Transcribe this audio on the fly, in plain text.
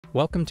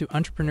Welcome to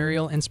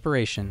Entrepreneurial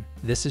Inspiration.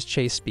 This is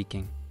Chase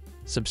speaking.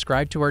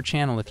 Subscribe to our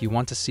channel if you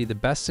want to see the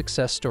best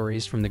success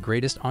stories from the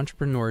greatest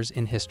entrepreneurs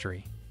in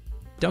history.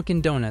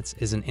 Dunkin Donuts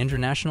is an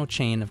international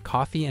chain of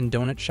coffee and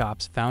donut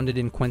shops founded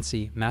in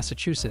Quincy,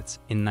 Massachusetts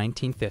in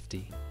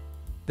 1950.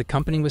 The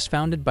company was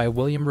founded by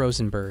William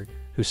Rosenberg,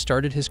 who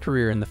started his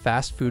career in the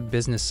fast food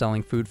business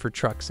selling food for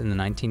trucks in the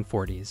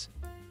 1940s.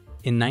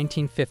 In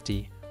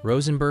 1950,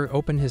 Rosenberg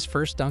opened his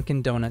first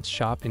Dunkin Donuts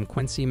shop in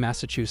Quincy,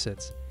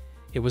 Massachusetts.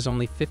 It was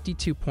only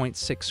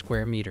 52.6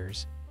 square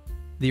meters.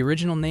 The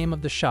original name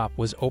of the shop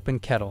was Open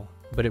Kettle,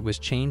 but it was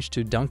changed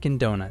to Dunkin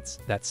Donuts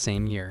that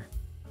same year.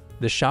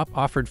 The shop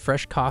offered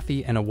fresh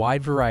coffee and a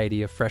wide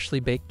variety of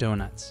freshly baked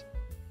donuts.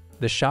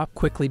 The shop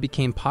quickly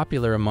became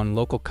popular among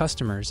local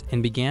customers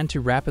and began to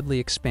rapidly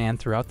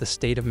expand throughout the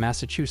state of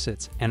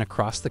Massachusetts and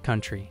across the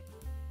country.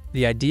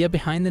 The idea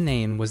behind the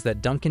name was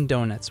that Dunkin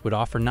Donuts would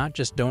offer not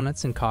just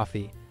donuts and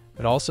coffee,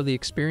 but also the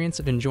experience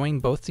of enjoying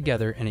both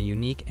together in a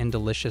unique and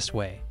delicious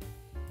way.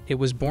 It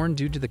was born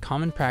due to the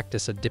common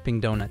practice of dipping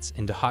donuts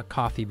into hot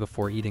coffee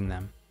before eating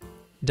them.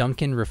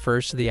 Dunkin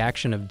refers to the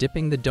action of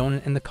dipping the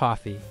donut in the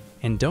coffee,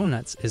 and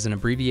donuts is an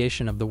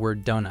abbreviation of the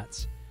word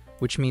donuts,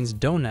 which means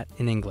donut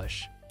in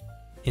English.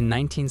 In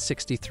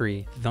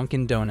 1963,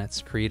 Dunkin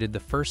Donuts created the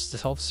first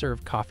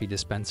self-serve coffee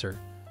dispenser,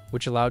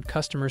 which allowed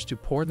customers to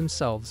pour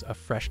themselves a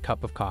fresh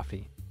cup of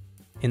coffee.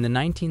 In the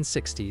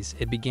 1960s,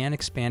 it began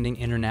expanding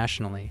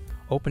internationally,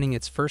 opening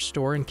its first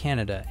store in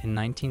Canada in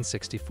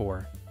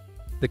 1964.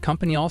 The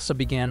company also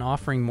began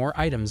offering more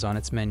items on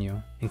its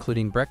menu,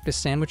 including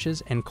breakfast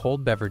sandwiches and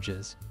cold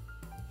beverages.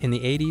 In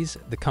the 80s,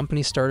 the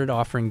company started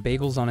offering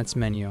bagels on its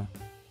menu,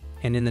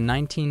 and in the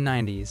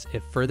 1990s,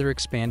 it further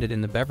expanded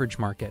in the beverage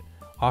market,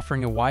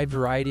 offering a wide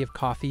variety of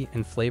coffee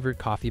and flavored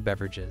coffee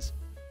beverages.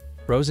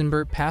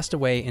 Rosenberg passed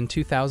away in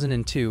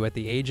 2002 at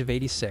the age of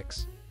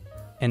 86,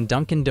 and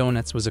Dunkin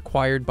Donuts was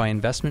acquired by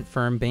investment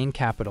firm Bain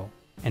Capital,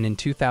 and in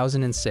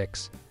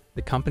 2006,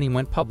 the company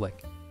went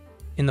public.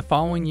 In the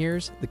following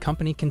years, the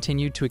company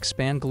continued to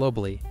expand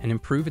globally and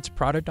improve its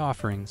product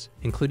offerings,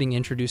 including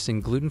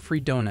introducing gluten-free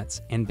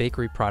donuts and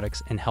bakery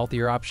products and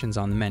healthier options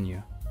on the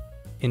menu.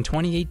 In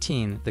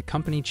 2018, the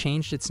company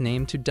changed its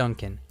name to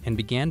Dunkin and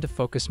began to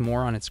focus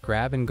more on its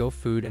grab-and-go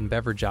food and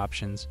beverage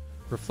options,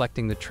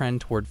 reflecting the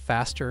trend toward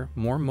faster,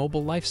 more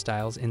mobile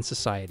lifestyles in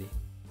society.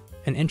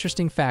 An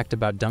interesting fact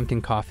about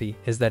Dunkin coffee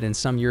is that in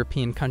some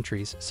European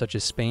countries, such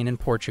as Spain and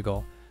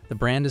Portugal, the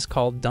brand is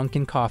called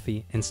Dunkin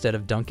Coffee instead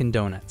of Dunkin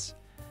Donuts.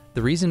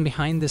 The reason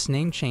behind this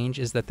name change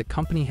is that the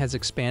company has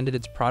expanded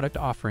its product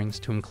offerings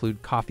to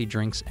include coffee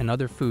drinks and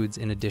other foods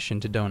in addition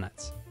to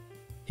donuts.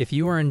 If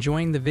you are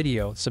enjoying the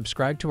video,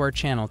 subscribe to our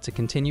channel to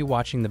continue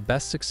watching the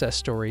best success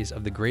stories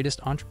of the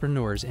greatest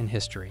entrepreneurs in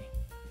history.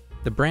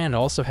 The brand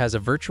also has a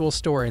virtual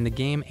store in the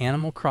game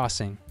Animal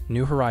Crossing: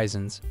 New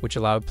Horizons, which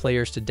allowed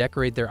players to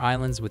decorate their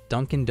islands with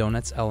Dunkin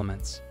Donuts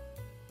elements.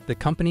 The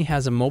company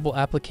has a mobile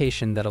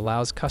application that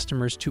allows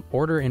customers to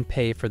order and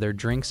pay for their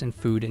drinks and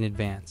food in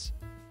advance,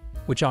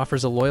 which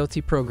offers a loyalty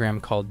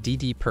program called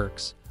DD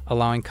Perks,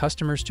 allowing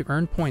customers to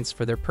earn points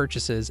for their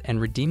purchases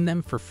and redeem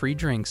them for free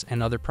drinks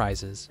and other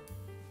prizes.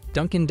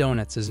 Dunkin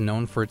Donuts is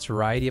known for its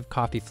variety of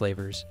coffee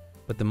flavors,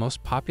 but the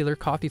most popular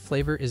coffee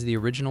flavor is the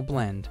original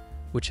blend,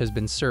 which has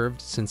been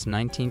served since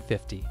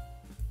 1950.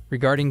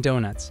 Regarding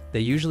donuts, they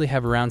usually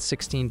have around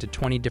 16 to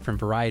 20 different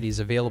varieties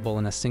available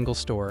in a single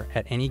store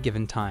at any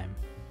given time.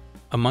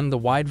 Among the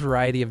wide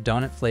variety of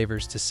donut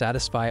flavors to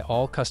satisfy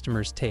all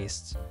customers'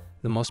 tastes,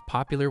 the most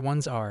popular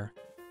ones are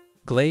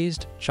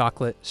glazed,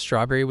 chocolate,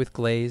 strawberry with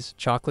glaze,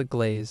 chocolate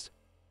glazed,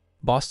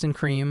 Boston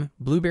cream,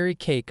 blueberry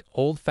cake,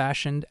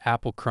 old-fashioned,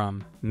 apple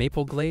crumb,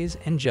 maple glaze,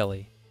 and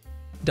jelly.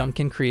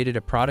 Dunkin created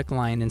a product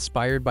line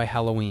inspired by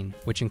Halloween,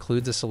 which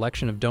includes a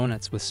selection of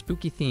donuts with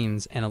spooky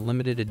themes and a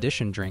limited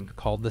edition drink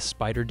called the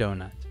Spider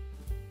Donut.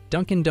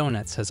 Dunkin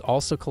Donuts has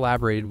also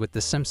collaborated with The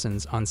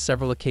Simpsons on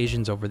several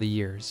occasions over the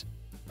years.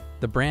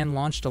 The brand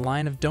launched a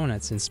line of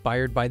donuts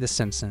inspired by The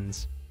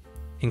Simpsons,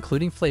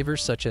 including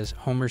flavors such as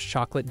Homer's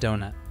Chocolate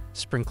Donut,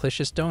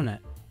 Sprinklicious Donut,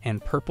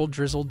 and Purple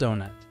Drizzle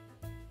Donut.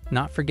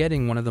 Not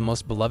forgetting one of the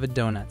most beloved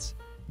donuts,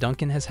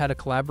 Dunkin has had a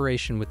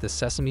collaboration with the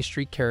Sesame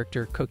Street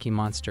character Cookie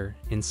Monster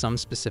in some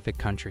specific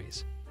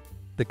countries.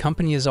 The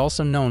company is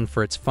also known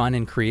for its fun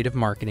and creative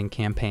marketing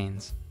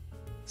campaigns.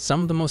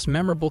 Some of the most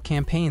memorable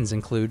campaigns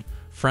include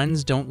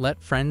Friends Don't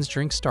Let Friends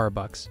Drink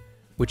Starbucks,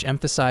 which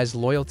emphasized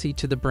loyalty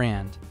to the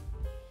brand,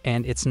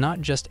 and It's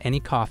Not Just Any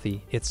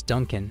Coffee, It's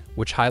Dunkin,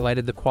 which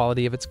highlighted the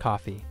quality of its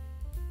coffee.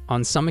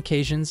 On some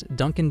occasions,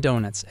 Dunkin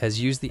Donuts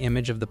has used the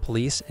image of the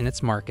police in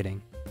its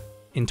marketing.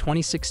 In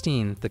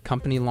 2016, the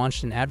company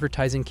launched an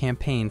advertising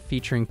campaign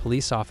featuring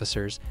police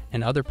officers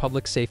and other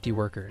public safety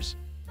workers.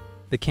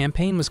 The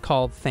campaign was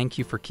called Thank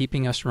You for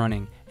Keeping Us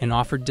Running and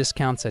offered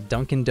discounts at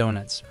Dunkin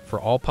Donuts for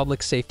all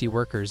public safety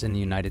workers in the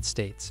United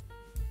States.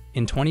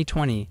 In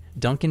 2020,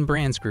 Dunkin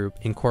Brands Group,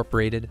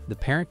 Incorporated, the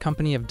parent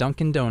company of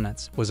Dunkin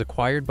Donuts, was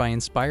acquired by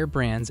Inspire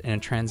Brands in a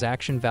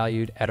transaction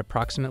valued at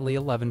approximately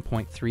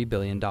 $11.3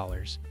 billion.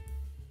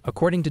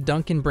 According to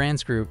Dunkin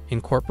Brands Group,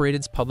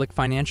 Incorporated's public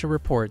financial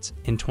reports,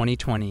 in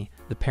 2020,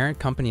 the parent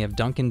company of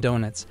Dunkin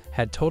Donuts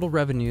had total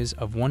revenues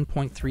of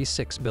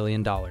 $1.36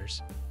 billion.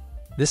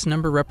 This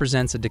number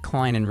represents a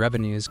decline in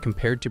revenues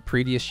compared to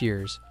previous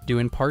years, due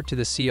in part to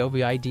the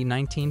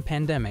COVID-19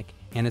 pandemic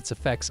and its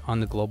effects on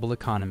the global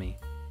economy.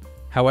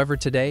 However,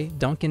 today,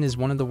 Dunkin is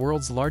one of the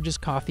world's largest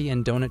coffee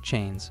and donut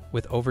chains,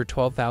 with over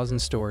 12,000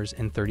 stores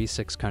in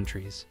 36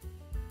 countries.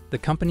 The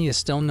company is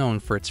still known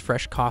for its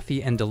fresh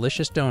coffee and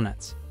delicious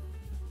donuts,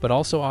 but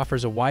also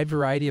offers a wide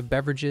variety of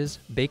beverages,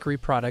 bakery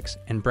products,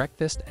 and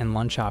breakfast and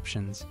lunch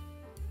options.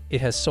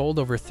 It has sold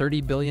over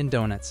 30 billion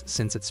donuts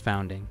since its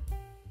founding.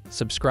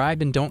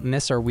 Subscribe and don't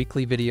miss our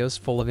weekly videos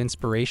full of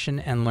inspiration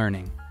and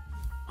learning.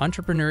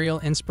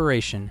 Entrepreneurial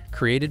Inspiration,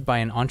 created by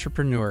an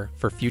entrepreneur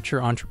for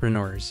future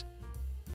entrepreneurs.